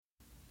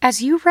As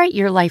you write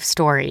your life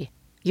story,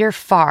 you're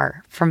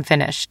far from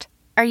finished.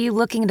 Are you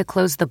looking to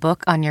close the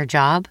book on your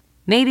job?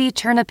 Maybe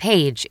turn a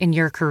page in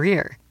your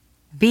career?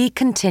 Be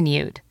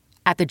continued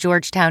at the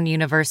Georgetown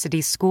University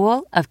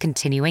School of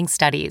Continuing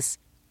Studies.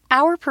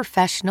 Our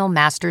professional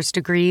master's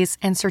degrees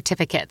and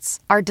certificates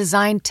are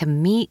designed to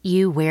meet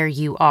you where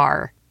you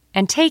are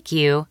and take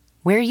you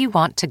where you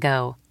want to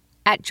go.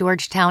 At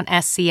Georgetown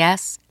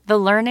SCS, the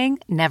learning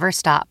never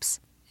stops,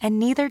 and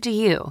neither do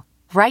you.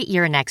 Write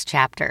your next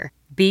chapter.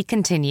 Be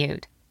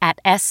continued at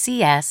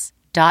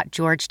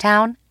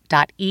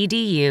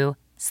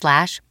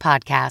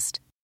scs.georgetown.edu/podcast.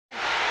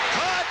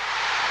 Caught!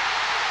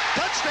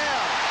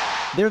 Touchdown!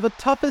 They're the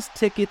toughest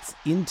tickets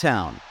in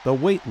town. The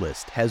wait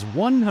list has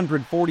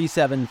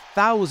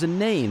 147,000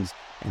 names,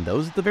 and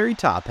those at the very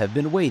top have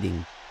been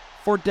waiting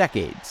for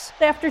decades.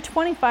 After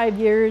 25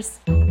 years,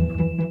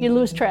 you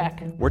lose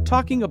track. We're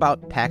talking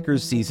about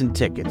Packers season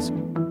tickets.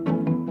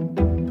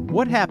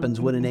 What happens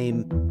when a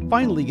name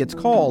finally gets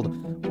called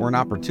or an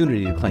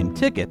opportunity to claim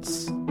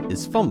tickets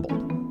is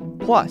fumbled?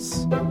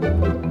 Plus,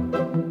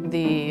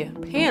 the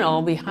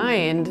panel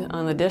behind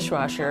on the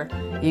dishwasher,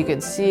 you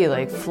could see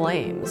like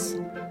flames.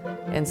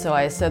 And so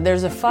I said,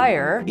 there's a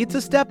fire. It's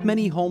a step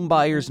many home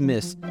buyers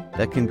miss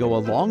that can go a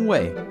long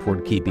way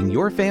toward keeping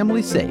your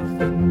family safe.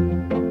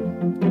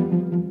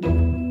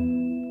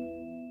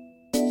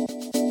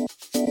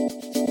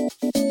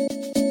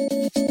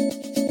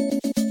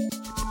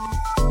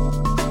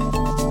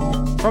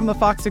 From the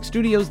Fox 6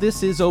 studios,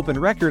 this is Open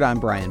Record. I'm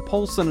Brian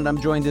Polson, and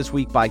I'm joined this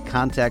week by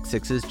Contact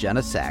 6's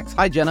Jenna Sachs.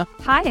 Hi, Jenna.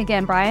 Hi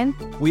again, Brian.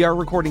 We are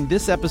recording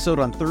this episode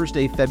on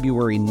Thursday,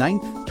 February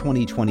 9th,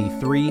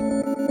 2023.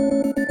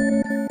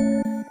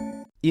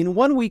 In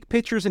 1 week,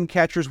 pitchers and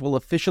catchers will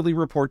officially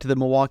report to the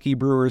Milwaukee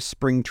Brewers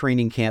spring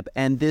training camp,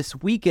 and this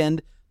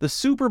weekend, the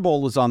Super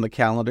Bowl is on the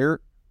calendar,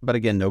 but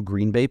again, no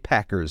Green Bay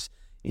Packers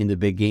in the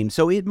big game.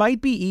 So it might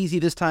be easy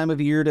this time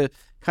of year to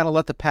kind of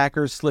let the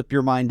Packers slip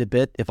your mind a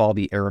bit if all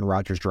the Aaron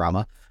Rodgers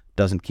drama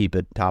doesn't keep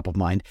it top of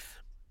mind.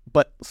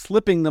 But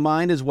slipping the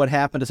mind is what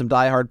happened to some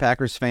diehard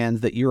Packers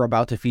fans that you're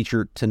about to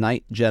feature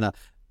tonight, Jenna.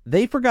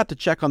 They forgot to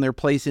check on their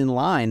place in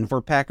line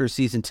for Packers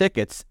season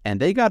tickets, and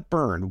they got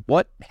burned.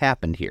 What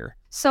happened here?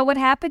 So what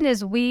happened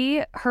is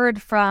we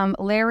heard from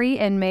Larry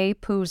and May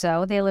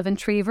Puzo. They live in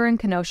Trever in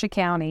Kenosha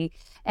County,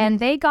 and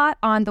they got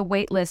on the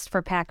wait list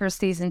for Packers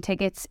season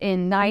tickets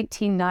in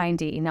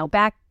 1990. Now,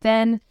 back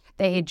then,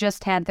 they had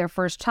just had their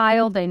first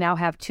child. They now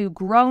have 2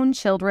 grown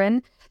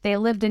children. They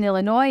lived in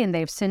Illinois, and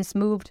they've since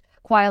moved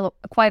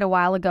quite a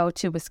while ago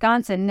to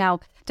Wisconsin. Now,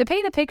 to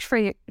paint a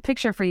picture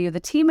for you, the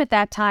team at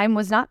that time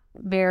was not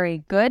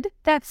very good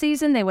that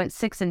season. They went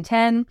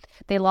 6-10.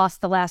 They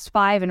lost the last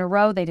 5 in a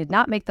row. They did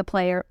not make the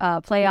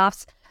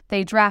playoffs.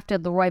 They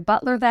drafted Leroy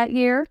Butler that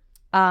year.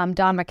 Don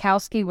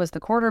Majkowski was the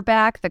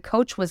quarterback. The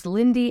coach was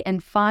Lindy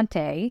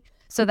Infante.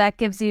 So that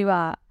gives you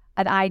an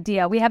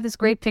idea. We have this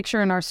great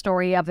picture in our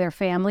story of their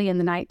family in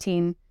the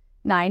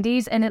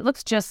 1990s, and it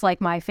looks just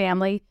like my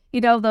family. You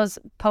know, those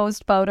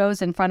posed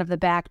photos in front of the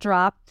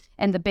backdrop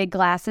and the big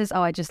glasses.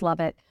 Oh, I just love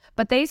it.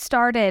 But they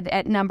started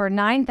at number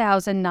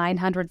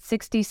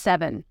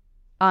 9,967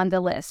 on the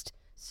list.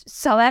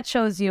 So that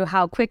shows you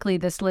how quickly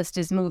this list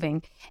is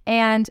moving.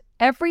 And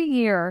every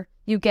year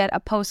you get a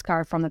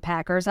postcard from the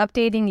Packers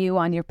updating you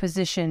on your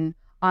position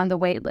on the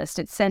wait list.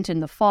 It's sent in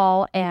the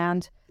fall,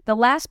 and the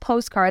last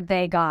postcard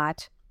they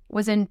got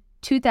was in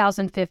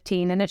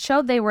 2015, and it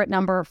showed they were at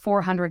number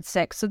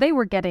 406. So they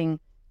were getting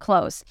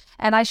close.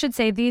 And I should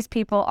say these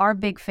people are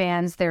big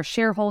fans. They're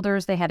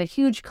shareholders. They had a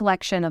huge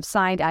collection of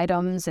signed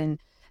items and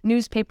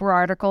newspaper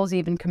articles,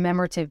 even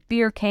commemorative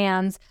beer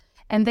cans.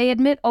 And they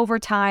admit over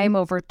time,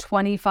 over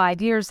 25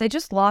 years, they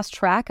just lost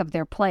track of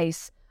their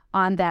place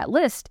on that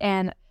list.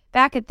 And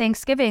back at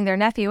Thanksgiving, their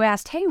nephew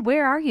asked, "Hey,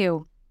 where are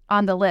you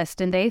on the list?"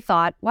 And they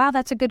thought, wow,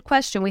 that's a good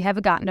question. We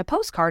haven't gotten a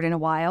postcard in a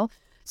while.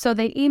 So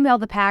they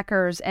emailed the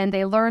Packers, and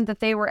they learned that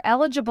they were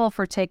eligible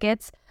for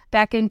tickets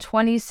back in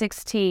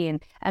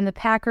 2016, and the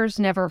Packers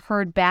never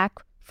heard back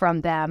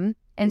from them.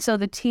 And so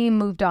the team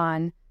moved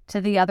on to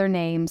the other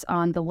names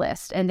on the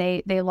list, and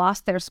they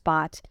lost their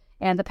spot.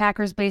 And the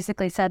Packers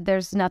basically said,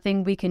 there's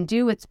nothing we can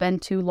do. It's been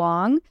too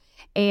long,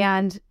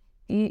 and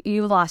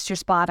you lost your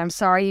spot. I'm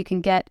sorry. You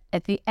can get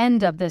at the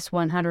end of this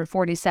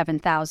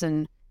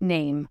 147,000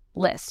 name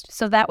list.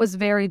 So that was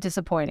very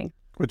disappointing.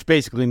 Which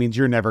basically means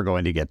you're never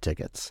going to get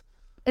tickets.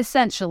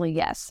 Essentially,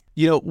 yes.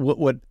 You know,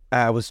 what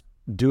I was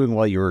doing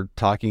while you were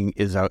talking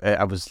is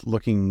I was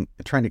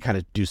trying to kind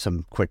of do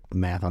some quick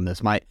math on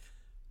this. My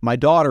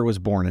daughter was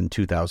born in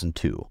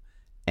 2002,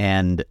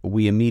 and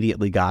we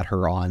immediately got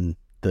her on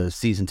the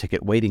season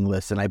ticket waiting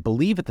list. And I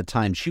believe at the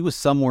time she was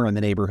somewhere in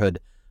the neighborhood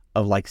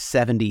of like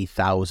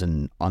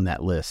 70,000 on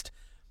that list.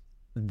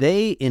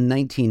 They, in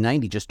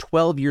 1990, just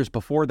 12 years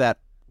before that,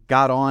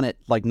 got on at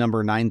like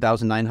number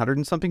 9,900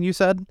 and something, you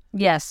said?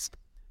 Yes.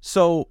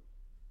 So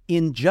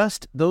in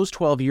just those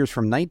 12 years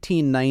from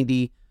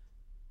 1990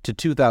 to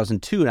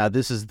 2002, now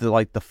this is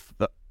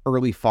the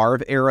early Favre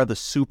era, the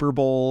Super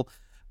Bowl,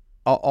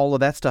 all of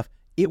that stuff.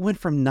 It went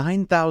from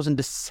 9,000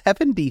 to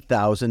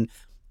 70,000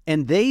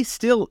 And they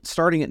still,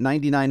 starting at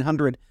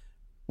 9,900,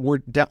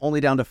 were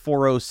only down to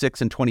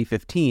 406 in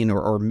 2015,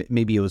 or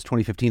maybe it was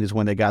 2015 is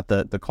when they got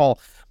the call,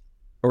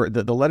 or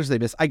the letters they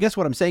missed. I guess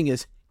what I'm saying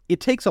is it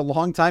takes a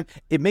long time.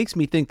 It makes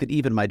me think that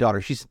even my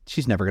daughter,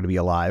 she's never going to be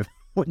alive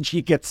when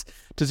she gets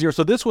to zero.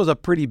 So this was a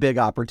pretty big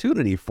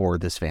opportunity for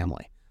this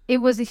family. It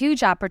was a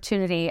huge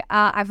opportunity.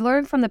 I've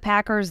learned from the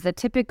Packers that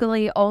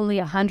typically only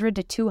 100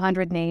 to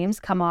 200 names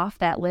come off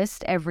that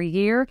list every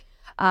year.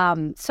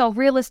 So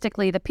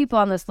realistically, the people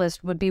on this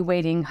list would be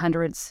waiting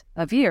hundreds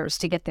of years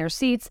to get their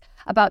seats.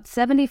 About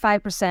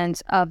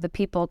 75% of the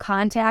people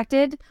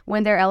contacted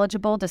when they're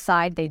eligible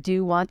decide they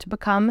do want to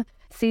become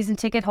season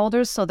ticket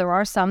holders. So there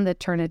are some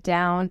that turn it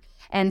down.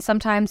 And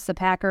sometimes the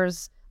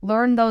Packers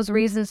learn those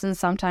reasons and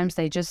sometimes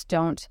they just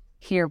don't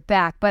hear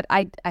back. But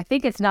I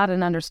think it's not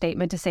an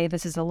understatement to say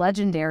this is a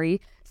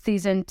legendary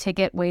season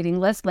ticket waiting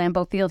list.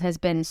 Lambeau Field has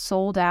been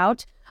sold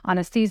out on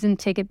a season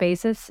ticket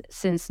basis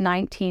since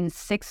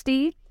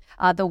 1960.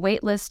 The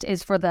wait list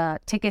is for the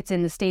tickets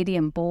in the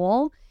Stadium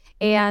Bowl.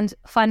 And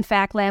fun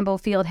fact, Lambeau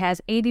Field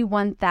has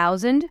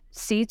 81,000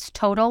 seats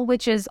total,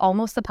 which is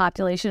almost the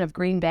population of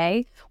Green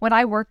Bay. When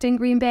I worked in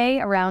Green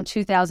Bay around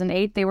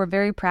 2008, they were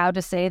very proud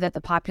to say that the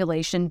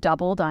population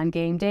doubled on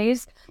game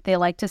days. They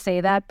like to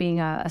say that, being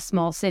a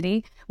small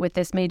city with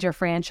this major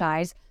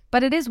franchise.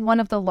 But it is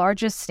one of the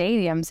largest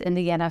stadiums in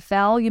the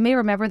NFL. You may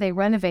remember they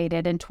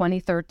renovated in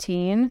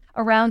 2013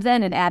 around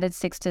then and added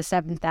 6,000 to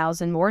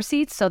 7,000 more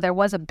seats. So there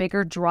was a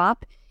bigger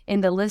drop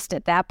in the list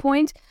at that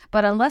point.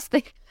 But unless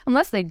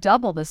they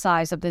double the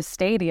size of this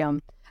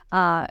stadium,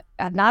 not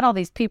all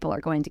these people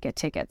are going to get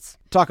tickets.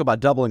 Talk about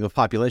doubling of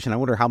population. I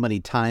wonder how many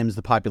times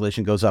the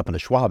population goes up in a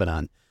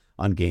Schwaben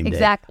on game day.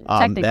 Exactly.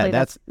 Technically,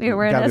 that's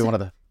got to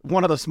be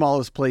one of the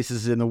smallest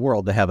places in the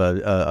world to have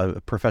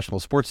a professional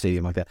sports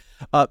stadium like that.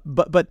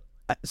 But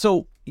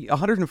so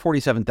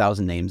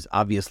 147,000 names.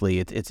 Obviously,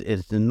 it's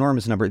an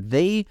enormous number.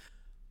 They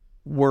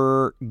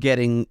were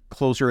getting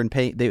closer and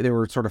pay. They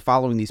were sort of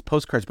following these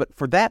postcards. But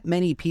for that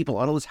many people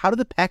on a list, how do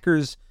the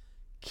Packers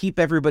keep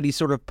everybody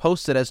sort of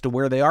posted as to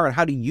where they are? And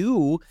how do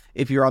you,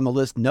 if you're on the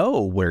list,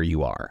 know where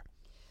you are?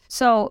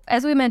 So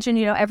as we mentioned,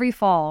 every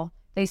fall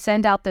they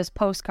send out this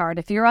postcard.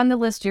 If you're on the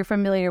list, you're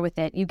familiar with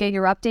it. You get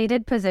your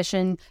updated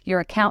position, your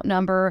account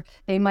number.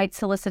 They might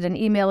solicit an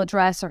email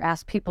address or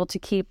ask people to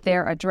keep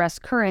their address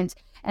current.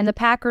 And the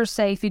Packers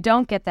say if you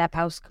don't get that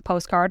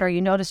postcard or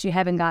you notice you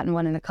haven't gotten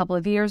one in a couple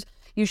of years,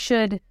 you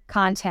should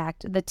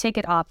contact the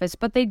ticket office.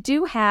 But they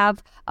do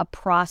have a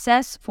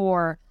process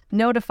for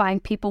notifying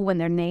people when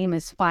their name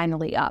is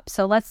finally up.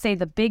 So let's say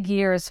the big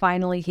year is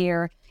finally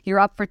here. You're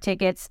up for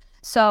tickets.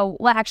 So,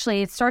 well,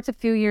 actually, it starts a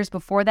few years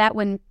before that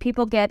when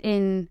people get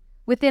in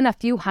within a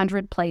few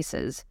hundred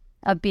places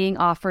of being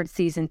offered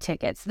season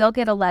tickets. They'll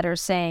get a letter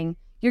saying,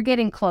 you're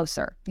getting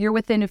closer. You're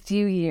within a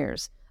few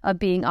years of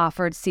being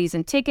offered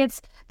season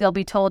tickets. They'll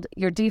be told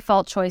your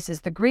default choice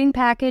is the green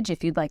package.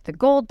 If you'd like the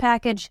gold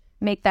package,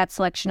 make that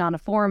selection on a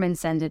form and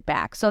send it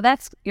back. So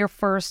that's your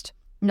first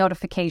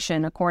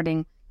notification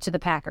according to the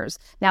Packers.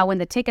 Now, when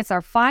the tickets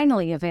are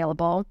finally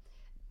available,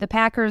 the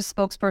Packers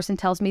spokesperson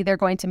tells me they're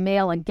going to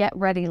mail a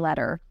get-ready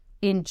letter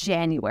in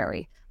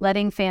January,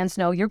 letting fans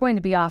know you're going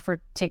to be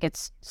offered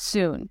tickets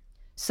soon.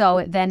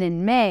 So then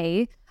in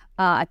May,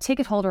 a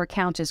ticket holder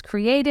account is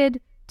created,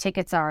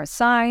 tickets are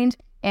assigned,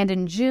 and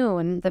in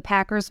June, the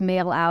Packers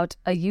mail out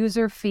a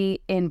user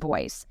fee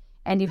invoice.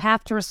 And you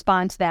have to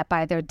respond to that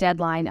by their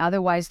deadline.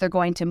 Otherwise, they're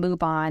going to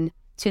move on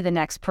to the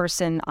next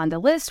person on the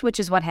list, which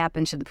is what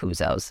happened to the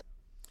Puzos.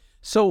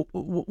 So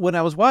when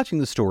I was watching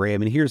the story, I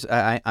mean,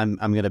 I'm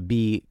going to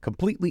be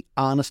completely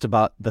honest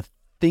about the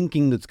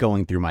thinking that's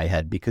going through my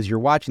head, because you're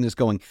watching this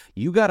going,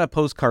 you got a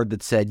postcard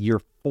that said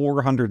you're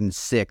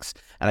 406,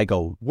 and I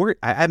go,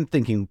 I'm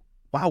thinking,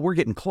 wow, we're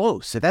getting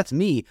close. If that's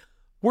me,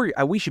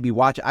 we should be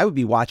watching. I would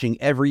be watching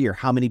every year.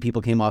 How many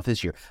people came off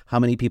this year? How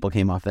many people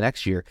came off the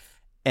next year?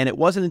 And it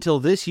wasn't until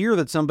this year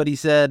that somebody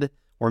said,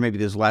 or maybe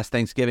this was last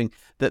Thanksgiving,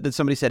 that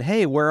somebody said,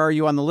 hey, where are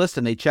you on the list?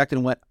 And they checked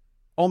and went,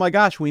 oh my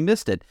gosh, we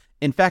missed it.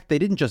 In fact, they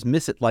didn't just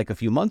miss it like a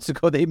few months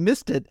ago. They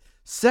missed it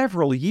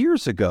several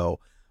years ago.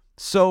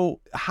 So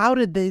how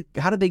did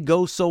they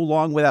go so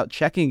long without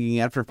checking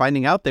after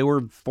finding out they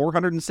were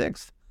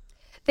 406th?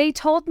 They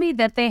told me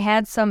that they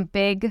had some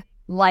big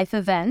life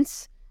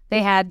events.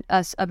 They had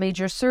a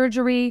major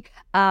surgery.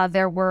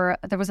 There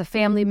was a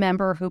family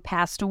member who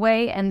passed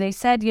away. And they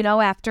said,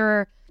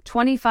 after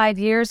 25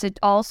 years, it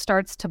all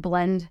starts to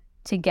blend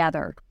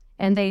together.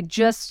 And they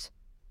just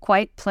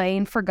quite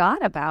plain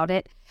forgot about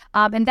it.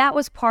 And that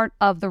was part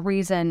of the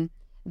reason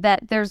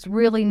that there's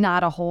really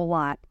not a whole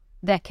lot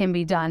that can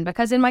be done.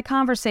 Because in my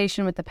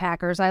conversation with the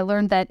Packers, I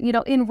learned that,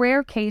 in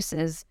rare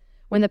cases,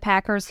 when the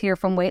Packers hear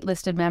from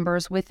waitlisted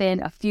members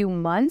within a few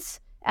months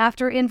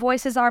after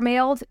invoices are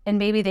mailed, and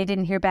maybe they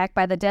didn't hear back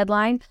by the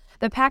deadline,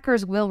 the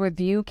Packers will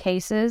review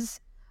cases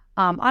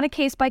on a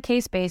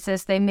case-by-case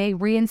basis. They may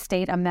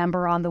reinstate a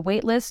member on the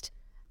wait list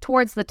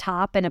towards the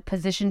top in a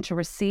position to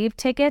receive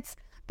tickets,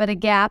 but a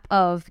gap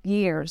of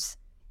years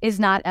is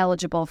not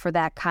eligible for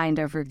that kind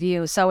of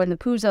review. So in the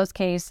Puzos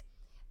case,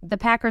 the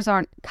Packers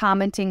aren't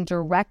commenting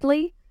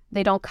directly.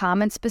 They don't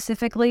comment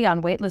specifically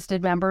on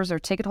waitlisted members or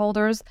ticket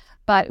holders,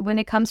 but when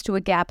it comes to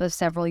a gap of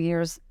several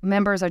years,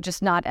 members are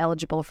just not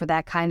eligible for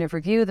that kind of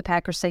review. The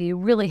Packers say you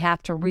really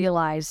have to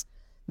realize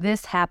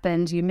this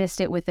happened, you missed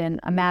it within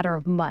a matter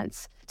of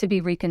months to be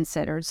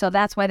reconsidered. So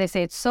that's why they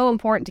say it's so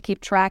important to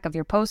keep track of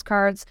your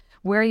postcards,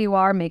 where you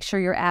are, make sure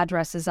your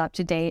address is up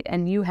to date,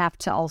 and you have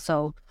to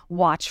also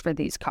watch for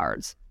these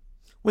cards.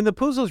 When the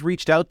Puzzos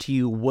reached out to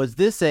you, was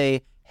this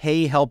a,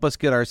 hey, help us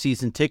get our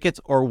season tickets,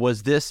 or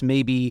was this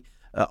maybe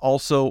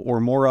also or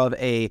more of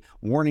a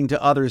warning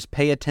to others,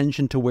 pay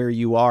attention to where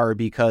you are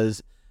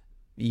because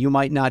you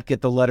might not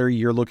get the letter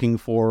you're looking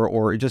for,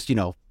 or just,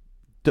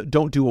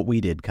 don't do what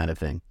we did kind of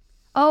thing?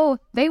 Oh,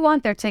 they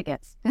want their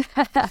tickets.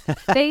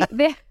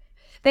 They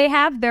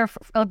have their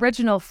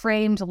original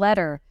framed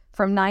letter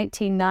from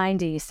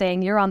 1990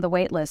 saying you're on the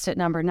wait list at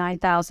number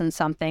 9,000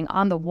 something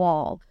on the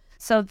wall.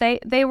 So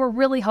they were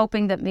really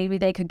hoping that maybe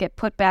they could get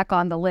put back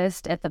on the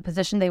list at the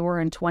position they were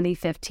in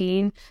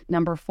 2015,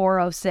 number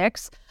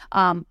 406.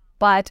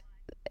 But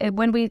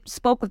when we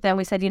spoke with them,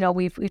 we said,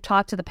 we've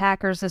talked to the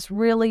Packers. This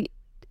really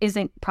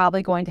isn't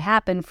probably going to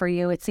happen for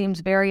you. It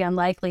seems very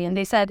unlikely. And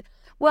they said,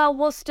 well,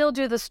 we'll still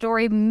do the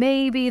story.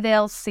 Maybe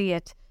they'll see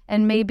it.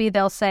 And maybe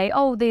they'll say,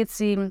 oh, they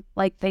seem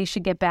like they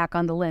should get back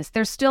on the list.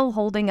 They're still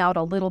holding out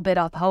a little bit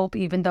of hope,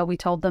 even though we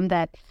told them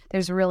that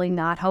there's really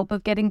not hope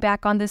of getting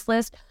back on this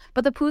list.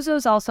 But the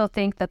Puzzos also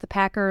think that the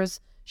Packers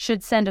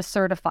should send a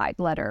certified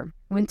letter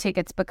when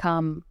tickets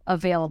become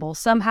available.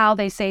 Somehow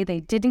they say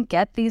they didn't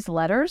get these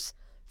letters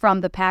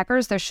from the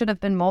Packers. There should have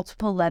been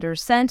multiple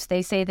letters sent.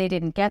 They say they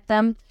didn't get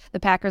them. The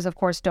Packers, of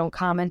course, don't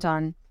comment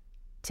on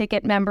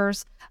ticket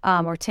members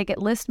or ticket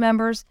list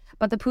members.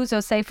 But the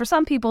Puzzos say for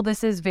some people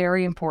this is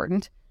very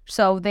important.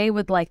 So they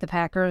would like the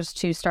Packers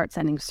to start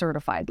sending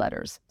certified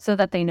letters so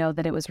that they know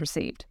that it was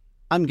received.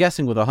 I'm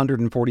guessing with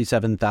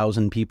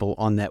 147,000 people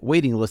on that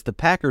waiting list, the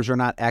Packers are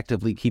not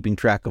actively keeping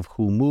track of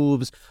who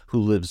moves, who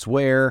lives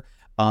where.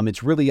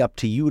 It's really up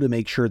to you to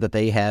make sure that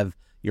they have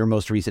your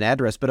most recent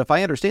address. But if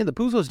I understand, the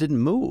Puzzos didn't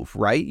move,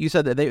 right? You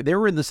said that they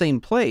were in the same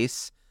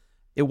place.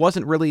 It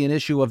wasn't really an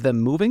issue of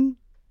them moving?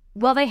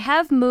 Well, they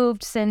have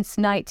moved since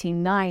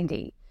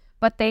 1990,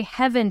 but they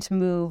haven't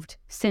moved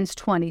since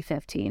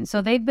 2015.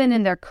 So they've been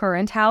in their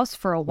current house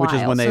for a while. Which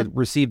is when they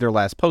received their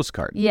last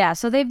postcard. Yeah,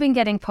 so they've been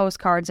getting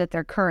postcards at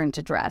their current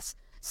address.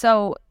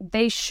 So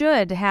they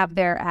should have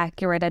their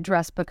accurate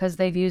address because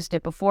they've used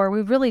it before.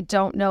 We really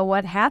don't know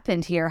what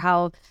happened here,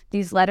 how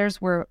these letters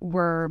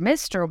were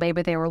missed, or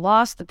maybe they were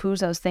lost. The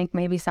Puzzos think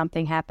maybe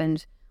something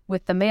happened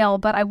with the mail.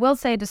 But I will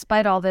say,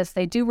 despite all this,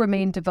 they do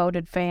remain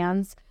devoted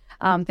fans.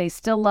 They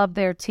still love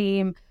their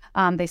team.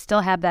 They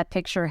still have that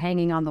picture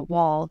hanging on the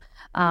wall.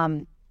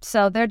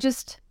 So they're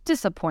just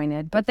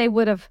disappointed, but they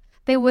would have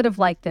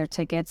liked their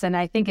tickets. And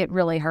I think it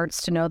really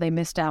hurts to know they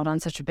missed out on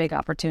such a big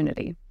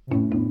opportunity.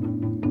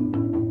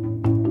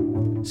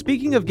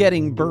 Speaking of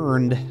getting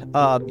burned,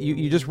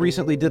 you just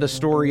recently did a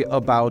story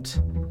about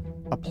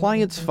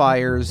appliance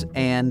fires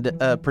and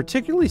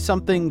particularly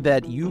something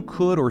that you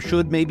could or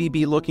should maybe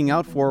be looking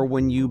out for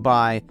when you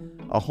buy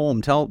a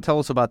home. Tell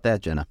us about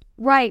that, Jenna.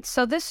 Right.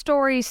 So this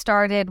story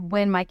started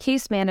when my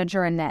case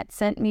manager, Annette,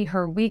 sent me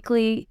her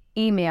weekly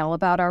email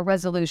about our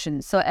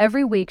resolutions. So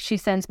every week she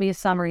sends me a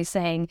summary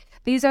saying,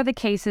 these are the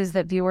cases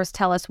that viewers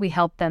tell us we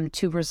help them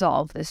to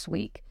resolve this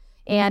week.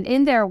 And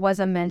in there was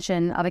a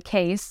mention of a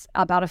case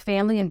about a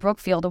family in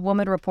Brookfield. A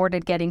woman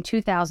reported getting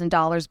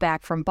 $2,000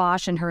 back from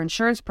Bosch and her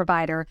insurance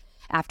provider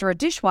after a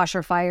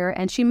dishwasher fire.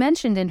 And she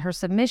mentioned in her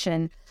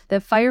submission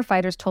that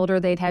firefighters told her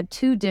they'd had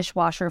 2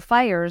 dishwasher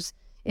fires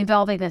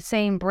involving the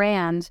same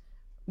brand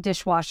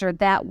dishwasher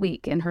that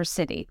week in her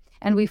city.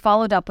 And we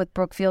followed up with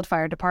Brookfield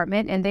Fire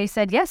Department, and they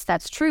said, yes,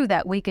 that's true.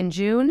 That week in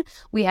June,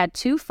 we had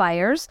 2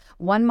 fires,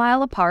 1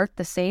 mile apart,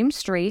 the same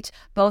street,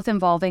 both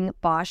involving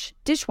Bosch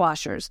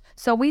dishwashers.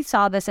 So we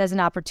saw this as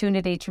an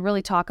opportunity to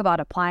really talk about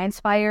appliance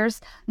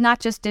fires, not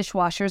just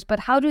dishwashers,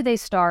 but how do they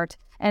start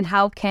and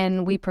how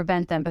can we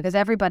prevent them? Because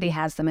everybody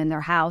has them in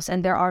their house,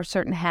 and there are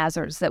certain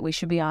hazards that we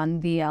should be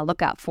on the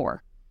lookout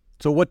for.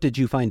 So what did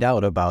you find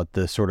out about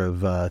the sort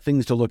of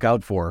things to look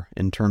out for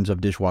in terms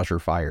of dishwasher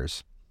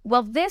fires?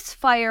 Well, this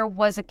fire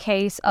was a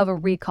case of a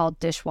recalled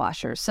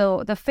dishwasher.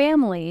 So the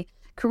family,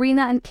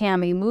 Karina and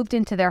Cammie, moved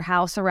into their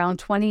house around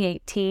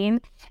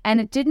 2018,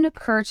 and it didn't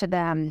occur to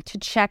them to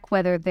check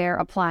whether their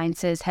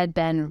appliances had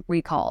been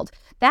recalled.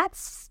 That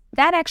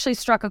actually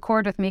struck a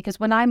chord with me because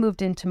when I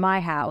moved into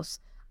my house,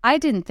 I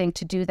didn't think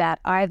to do that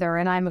either,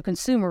 and I'm a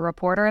consumer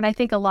reporter, and I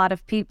think a lot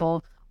of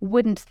people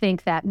wouldn't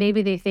think that.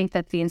 Maybe they think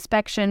that the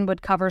inspection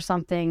would cover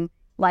something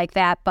like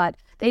that, but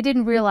they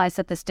didn't realize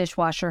that this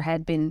dishwasher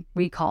had been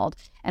recalled.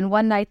 And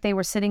one night they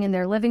were sitting in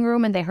their living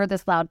room and they heard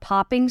this loud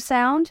popping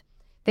sound.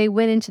 They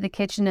went into the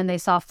kitchen and they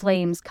saw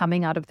flames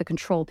coming out of the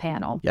control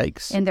panel.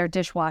 Yikes. In their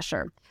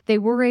dishwasher. They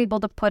were able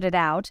to put it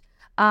out,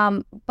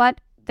 but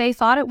they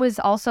thought it was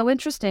also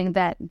interesting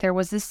that there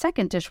was this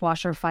second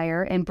dishwasher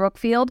fire in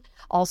Brookfield,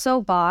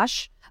 also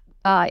Bosch.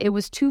 It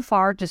was too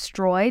far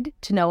destroyed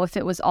to know if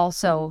it was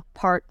also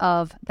part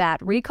of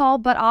that recall,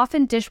 but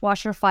often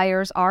dishwasher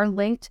fires are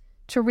linked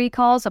to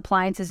recalls.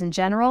 Appliances in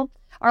general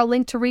are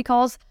linked to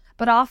recalls,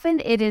 but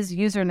often it is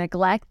user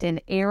neglect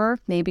and error.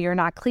 Maybe you're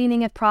not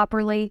cleaning it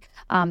properly,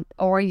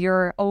 or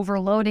you're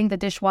overloading the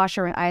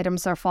dishwasher and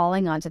items are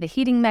falling onto the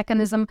heating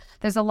mechanism.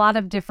 There's a lot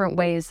of different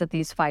ways that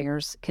these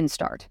fires can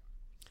start.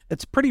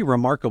 It's pretty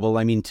remarkable.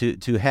 I mean,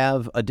 to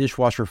have a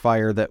dishwasher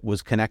fire that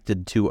was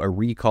connected to a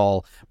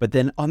recall, but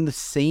then on the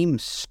same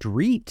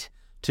street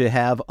to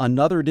have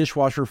another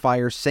dishwasher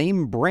fire,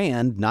 same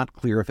brand, not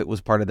clear if it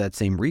was part of that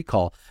same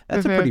recall.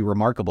 That's a pretty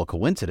remarkable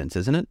coincidence,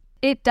 isn't it?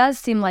 It does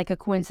seem like a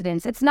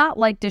coincidence. It's not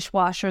like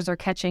dishwashers are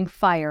catching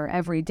fire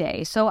every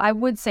day. So I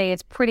would say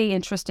it's pretty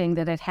interesting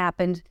that it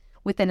happened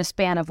within a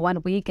span of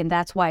 1 week, and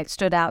that's why it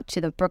stood out to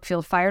the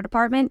Brookfield Fire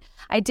Department.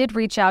 I did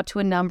reach out to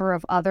a number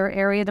of other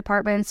area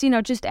departments,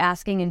 just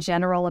asking in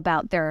general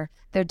about their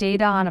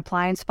data on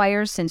appliance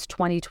fires since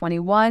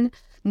 2021.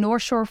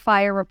 North Shore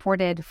Fire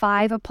reported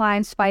 5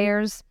 appliance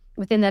fires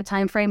within that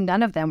time frame.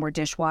 None of them were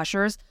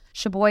dishwashers.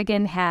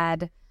 Sheboygan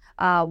had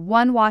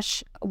one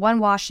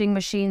washing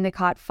machine that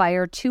caught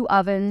fire, 2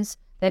 ovens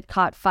that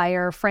caught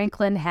fire.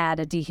 Franklin had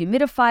a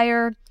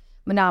dehumidifier.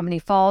 Menominee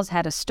Falls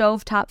had a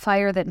stovetop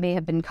fire that may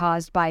have been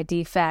caused by a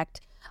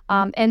defect.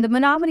 And the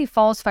Menominee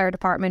Falls Fire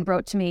Department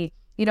wrote to me,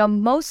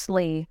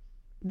 mostly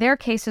their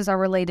cases are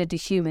related to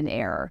human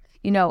error.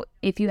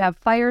 If you have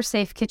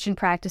fire-safe kitchen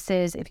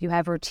practices, if you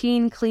have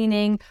routine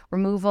cleaning,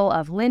 removal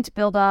of lint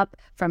buildup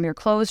from your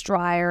clothes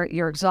dryer,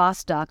 your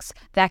exhaust ducts,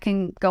 that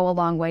can go a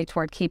long way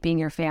toward keeping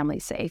your family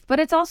safe. But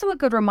it's also a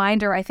good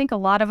reminder. I think a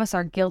lot of us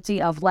are guilty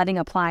of letting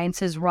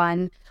appliances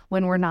run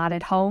when we're not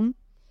at home.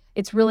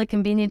 It's really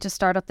convenient to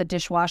start up the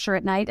dishwasher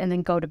at night and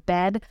then go to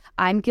bed.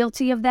 I'm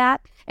guilty of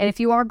that. And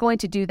if you are going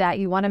to do that,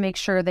 you want to make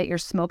sure that your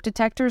smoke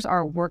detectors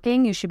are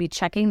working. You should be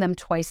checking them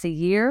twice a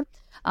year.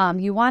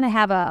 You want to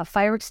have a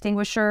fire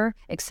extinguisher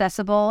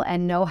accessible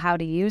and know how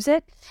to use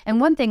it.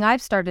 And one thing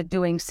I've started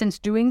doing since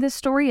doing this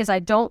story is I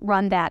don't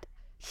run that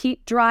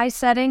heat dry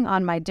setting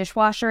on my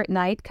dishwasher at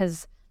night,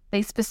 because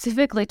they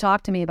specifically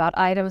talk to me about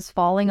items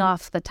falling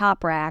off the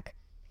top rack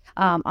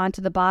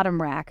onto the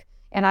bottom rack.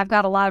 And I've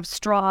got a lot of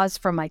straws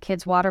from my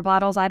kids' water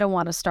bottles. I don't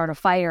want to start a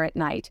fire at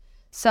night.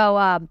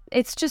 So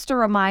it's just a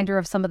reminder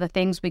of some of the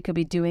things we could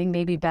be doing,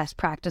 maybe best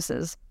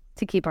practices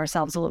to keep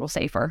ourselves a little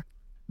safer.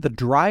 The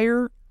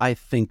dryer, I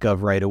think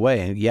of right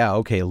away. Yeah,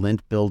 okay,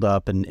 lint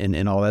buildup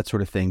and all that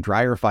sort of thing.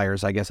 Dryer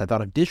fires, I guess. I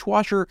thought of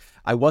dishwasher.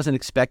 I wasn't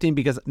expecting,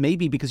 because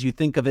you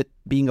think of it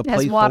being a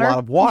place with a lot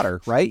of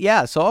water, right?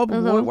 Yeah, so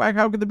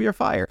how could there be a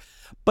fire?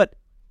 But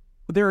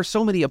there are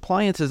so many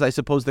appliances, I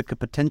suppose, that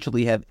could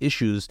potentially have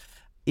issues.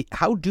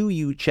 How do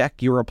you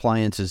check your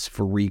appliances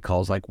for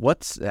recalls? Like,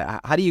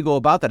 how do you go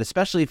about that,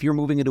 especially if you're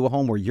moving into a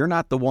home where you're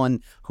not the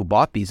one who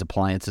bought these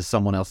appliances,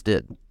 someone else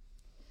did?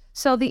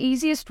 So the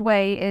easiest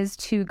way is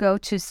to go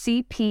to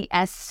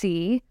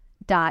cpsc.gov.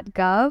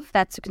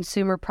 That's the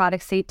Consumer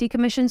Product Safety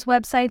Commission's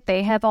website.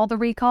 They have all the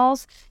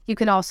recalls. You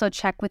can also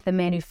check with the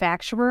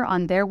manufacturer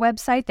on their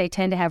website. They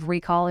tend to have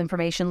recall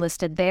information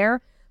listed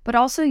there. But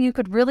also you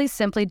could really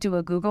simply do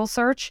a Google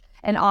search,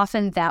 and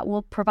often that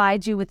will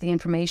provide you with the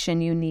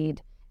information you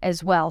need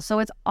as well. So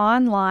it's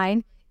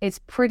online. It's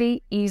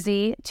pretty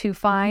easy to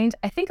find.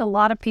 I think a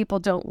lot of people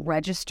don't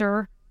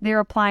register their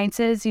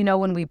appliances.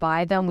 When we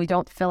buy them, we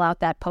don't fill out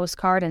that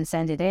postcard and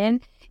send it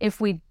in.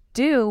 If we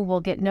do, we'll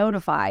get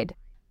notified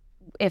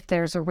if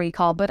there's a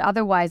recall, but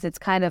otherwise it's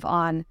kind of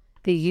on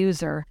the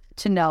user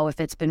to know if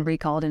it's been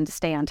recalled and to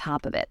stay on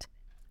top of it.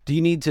 Do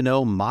you need to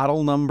know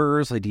model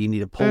numbers? Like, do you need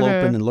to pull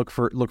open and look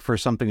for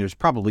something? There's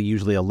probably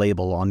usually a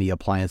label on the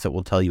appliance that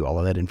will tell you all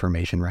of that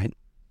information, right?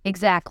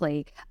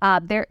 Exactly.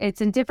 It's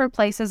in different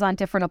places on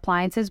different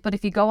appliances, but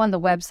if you go on the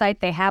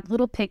website, they have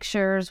little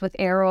pictures with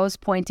arrows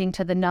pointing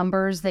to the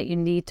numbers that you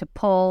need to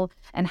pull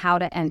and how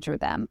to enter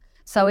them.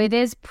 So it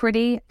is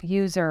pretty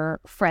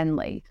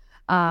user-friendly.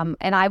 And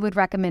I would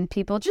recommend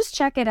people just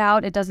check it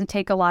out. It doesn't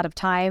take a lot of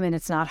time, and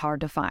it's not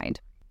hard to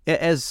find.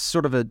 As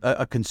sort of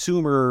a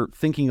consumer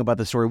thinking about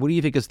the story, what do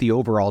you think is the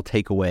overall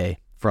takeaway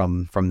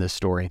from this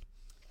story?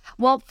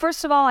 Well,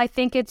 first of all, I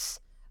think it's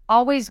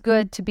always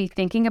good to be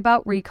thinking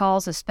about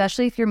recalls,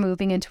 especially if you're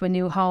moving into a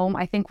new home.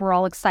 I think we're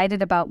all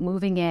excited about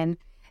moving in,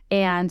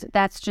 and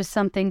that's just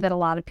something that a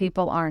lot of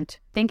people aren't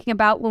thinking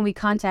about. When we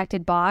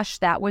contacted Bosch,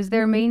 that was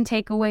their main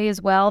takeaway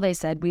as well. They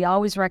said, we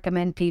always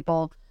recommend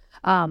people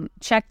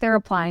check their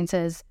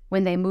appliances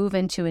when they move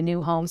into a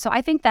new home. So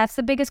I think that's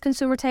the biggest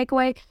consumer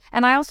takeaway.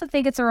 And I also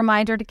think it's a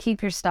reminder to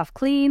keep your stuff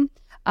clean,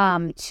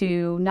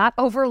 to not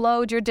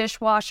overload your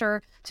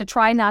dishwasher, to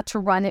try not to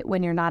run it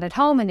when you're not at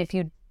home. And if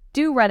you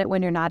do run it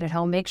when you're not at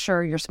home, make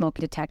sure your smoke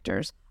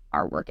detectors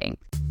are working.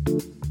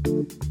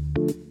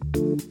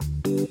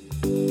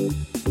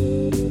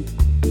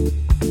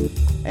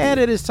 And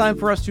it is time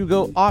for us to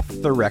go off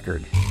the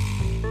record.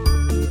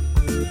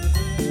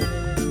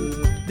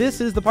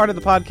 This is the part of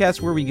the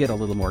podcast where we get a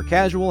little more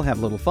casual, have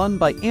a little fun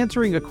by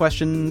answering a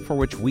question for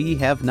which we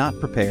have not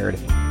prepared.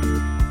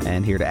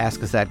 And here to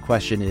ask us that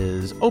question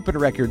is Open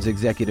Records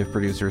executive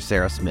producer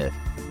Sarah Smith.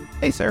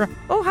 Hey, Sarah.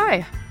 Oh,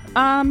 hi.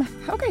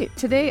 Okay,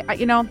 today,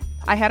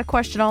 I had a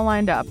question all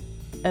lined up,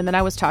 and then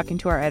I was talking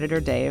to our editor,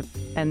 Dave,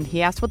 and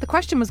he asked what the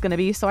question was going to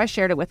be, so I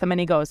shared it with him, and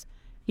he goes,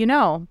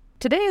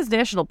 today is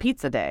National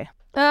Pizza Day.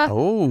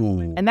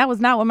 And that was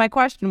not what my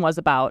question was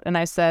about. And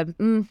I said,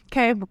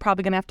 okay, we're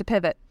probably going to have to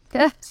pivot.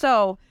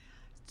 So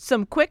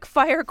some quick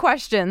fire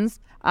questions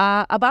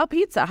about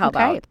pizza. How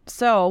about?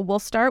 So we'll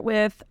start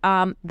with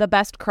the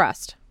best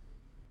crust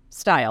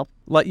style.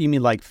 You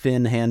mean like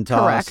thin, hand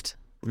tossed?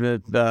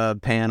 Correct. The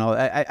pan.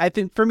 I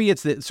think for me,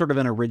 it's sort of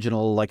an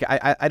original. Like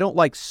I don't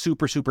like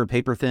super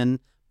paper thin,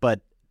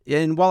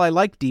 and while I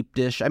like deep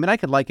dish, I mean, I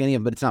could like any of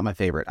them, but it's not my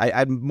favorite.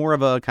 I'm more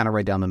of a kind of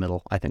right down the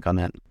middle, I think, on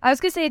that. I was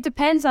going to say it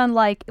depends on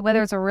like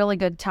whether it's a really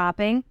good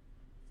topping.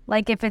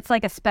 Like if it's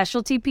like a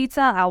specialty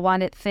pizza, I'll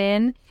want it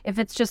thin. If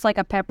it's just like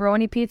a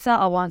pepperoni pizza,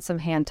 I'll want some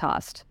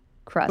hand-tossed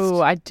crust.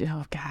 Ooh, I do.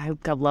 Oh, God,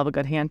 I love a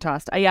good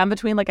hand-tossed. I'm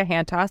between like a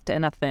hand-tossed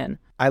and a thin.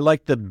 I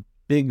like the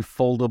big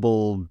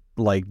foldable,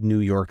 like New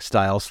York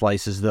style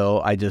slices,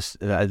 though. I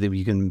think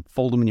you can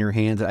fold them in your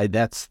hands.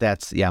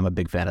 I'm a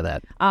big fan of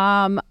that.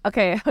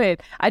 Okay,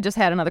 wait. I just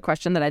had another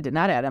question that I did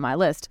not add on my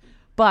list.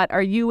 But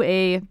are you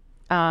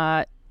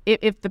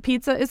if the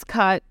pizza is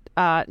cut,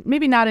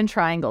 maybe not in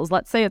triangles,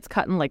 let's say it's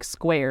cut in like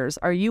squares,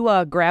 are you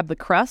a grab the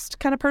crust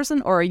kind of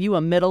person, or are you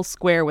a middle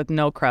square with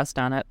no crust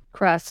on it?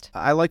 Crust.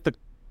 I like the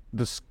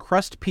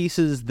crust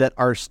pieces that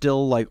are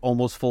still like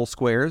almost full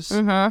squares.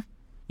 Mm-hmm.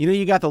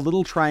 You got the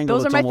little triangle.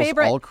 Those are my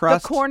favorite. All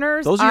crust. The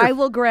corners, I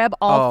will grab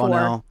all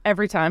four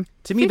every time.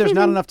 To me, there's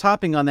not enough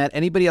topping on that.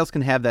 Anybody else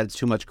can have that. It's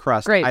too much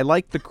crust. Great. I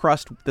like the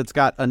crust that's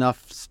got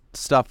enough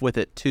stuff with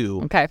it, too.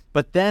 Okay.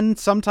 But then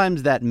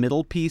sometimes that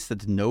middle piece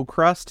that's no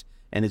crust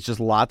and it's just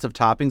lots of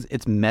toppings,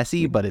 it's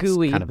messy, but it's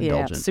gooey, kind of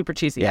indulgent. Yeah, super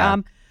cheesy. Yeah.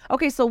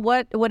 Okay, so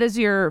what is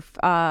your,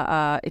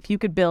 if you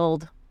could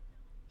build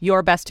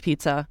your best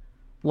pizza,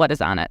 what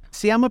is on it?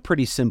 See, I'm a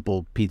pretty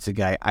simple pizza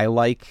guy. I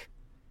like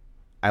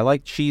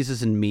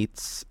cheeses and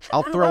meats.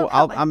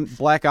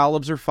 Black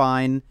olives are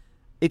fine.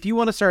 If you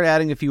want to start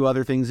adding a few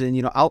other things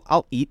in,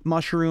 I'll eat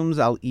mushrooms.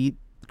 I'll eat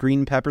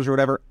green peppers or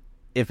whatever.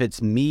 If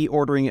it's me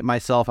ordering it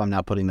myself, I'm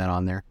not putting that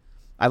on there.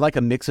 I like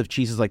a mix of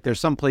cheeses. Like there's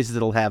some places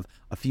that'll have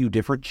a few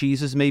different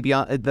cheeses maybe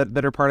on,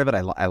 that are part of it.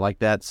 I like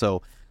that.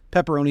 So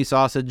pepperoni,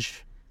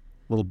 sausage,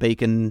 little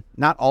bacon,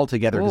 not all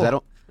together because I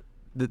don't.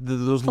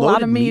 Those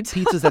loaded meat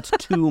pizzas, that's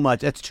too much.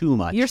 That's too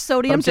much. Your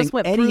sodium just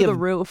went through the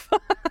roof.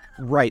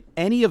 Right.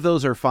 Any of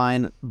those are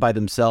fine by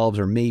themselves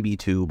or maybe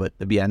two, but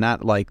yeah,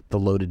 not like the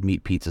loaded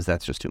meat pizzas.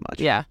 That's just too much.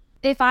 Yeah.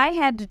 If I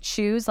had to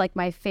choose like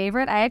my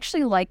favorite, I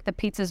actually like the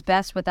pizzas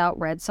best without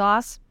red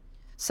sauce.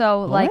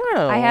 So like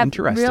I have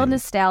real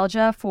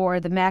nostalgia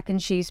for the mac and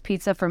cheese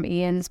pizza from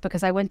Ian's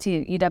because I went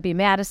to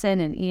UW-Madison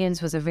and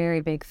Ian's was a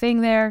very big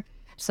thing there.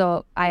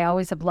 So I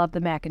always have loved the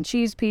mac and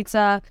cheese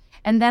pizza.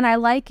 And then I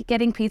like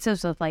getting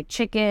pizzas with like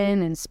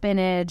chicken and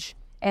spinach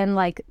and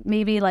like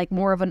maybe like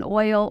more of an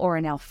oil or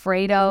an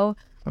Alfredo.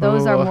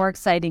 Those are more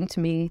exciting to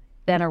me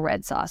than a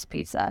red sauce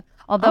pizza.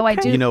 Although I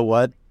do. You know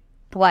what?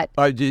 What?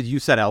 You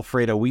said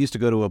Alfredo. We used to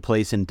go to a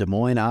place in Des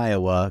Moines,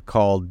 Iowa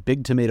called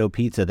Big Tomato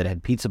Pizza that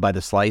had pizza by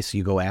the slice.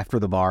 You go after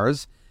the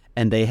bars.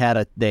 And they had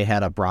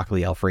a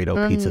broccoli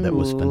Alfredo pizza that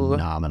was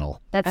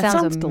phenomenal. That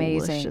sounds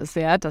amazing. Delicious.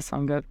 Yeah, it does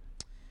sound good.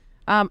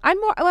 I'm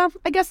more, well,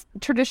 I guess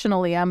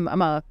traditionally I'm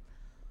a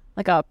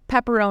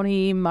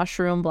pepperoni,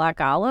 mushroom,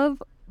 black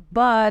olive,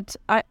 but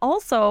I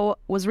also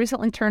was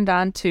recently turned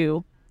on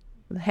to,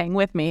 hang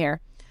with me here,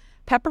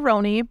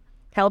 pepperoni,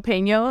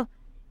 jalapeno,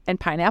 and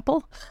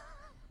pineapple,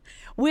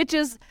 which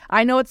is,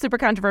 I know it's super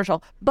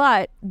controversial,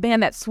 but man,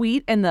 that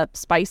sweet and the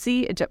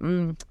spicy,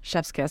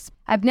 chef's kiss.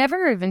 I've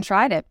never even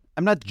tried it.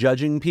 I'm not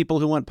judging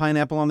people who want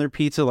pineapple on their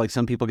pizza. Like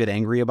some people get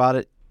angry about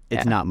it.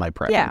 It's not my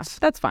preference. Yeah,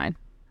 that's fine.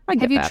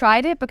 Have you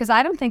tried it? Because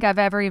I don't think I've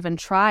ever even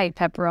tried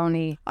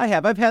pepperoni. I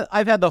have. I've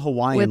had the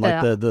Hawaiian,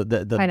 like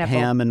the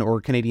ham or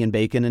Canadian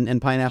bacon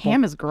and pineapple.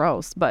 Ham is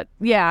gross, but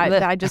yeah,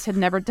 I just had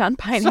never done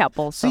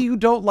pineapple. So you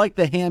don't like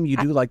the ham, you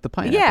do like the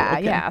pineapple. Yeah,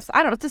 okay. yeah.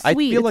 I don't know. It's a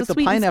sweet. I feel like the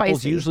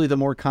pineapple's usually the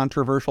more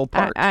controversial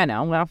part. I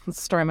know. Well, it's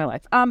the story of my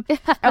life.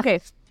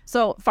 Okay,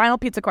 so final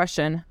pizza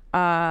question.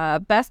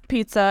 Best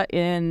pizza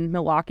in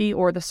Milwaukee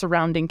or the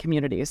surrounding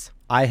communities?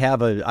 I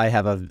have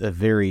a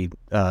very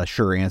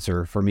sure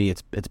answer. For me,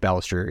 it's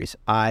Balistrieri's.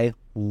 I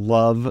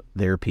love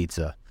their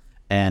pizza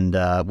and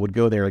would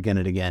go there again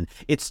and again.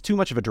 It's too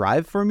much of a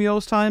drive for me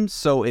most times,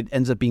 so it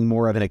ends up being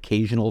more of an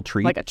occasional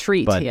treat. Like a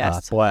treat, but,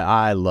 yes. Boy,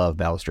 I love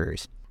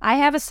Balistrieri's. I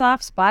have a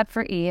soft spot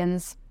for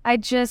Ian's.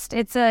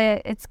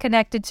 It's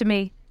connected to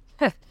me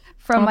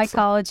from my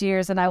college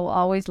years, and I will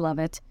always love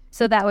it.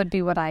 So that would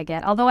be what I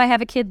get. Although I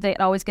have a kid that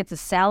always gets a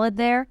salad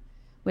there,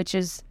 which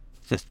is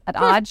an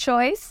odd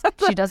choice.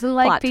 She doesn't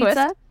like Plot pizza,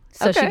 twist.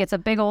 so she gets a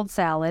big old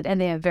salad,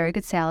 and they have very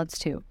good salads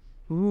too.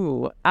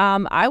 Ooh,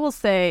 I will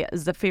say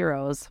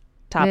Zaffiro's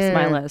tops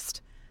my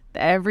list.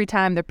 Every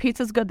time their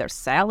pizza's good, their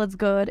salad's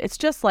good. It's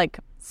just like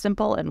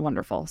simple and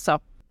wonderful.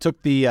 So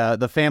took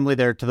the family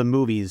there to the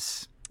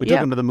movies We took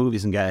them to the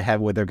movies and got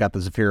the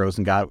Zaffiros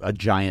and got a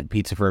giant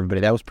pizza for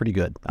everybody. That was pretty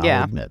good,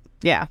 I'll admit.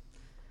 Yeah.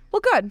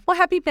 Well, good. Well,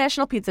 happy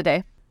National Pizza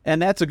Day. And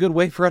that's a good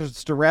way for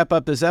us to wrap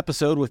up this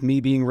episode with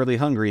me being really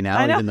hungry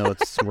now, even though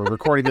we're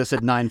recording this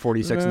at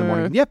 9:46 in the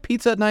morning. Yeah,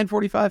 pizza at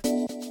 9:45.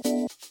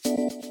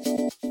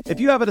 If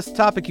you have a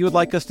topic you would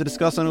like us to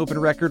discuss on Open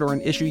Record or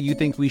an issue you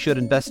think we should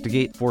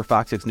investigate for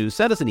Fox 6 News,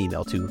 send us an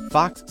email to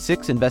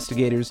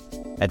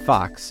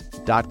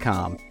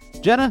fox6investigators@fox.com.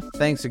 Jenna,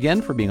 thanks again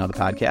for being on the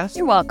podcast.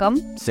 You're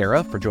welcome.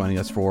 Sarah, for joining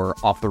us for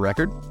Off the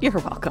Record. You're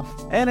welcome.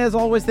 And as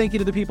always, thank you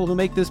to the people who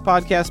make this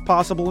podcast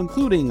possible,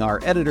 including our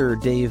editor,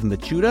 Dave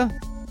Machuda,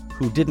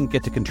 who didn't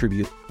get to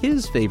contribute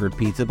his favorite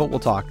pizza, but we'll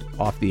talk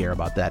off the air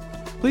about that.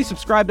 Please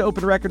subscribe to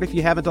Open Record if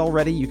you haven't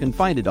already. You can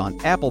find it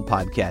on Apple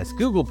Podcasts,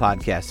 Google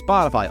Podcasts,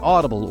 Spotify,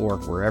 Audible, or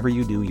wherever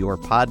you do your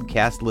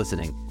podcast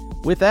listening.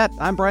 With that,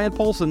 I'm Brian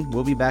Polson.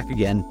 We'll be back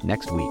again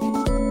next week.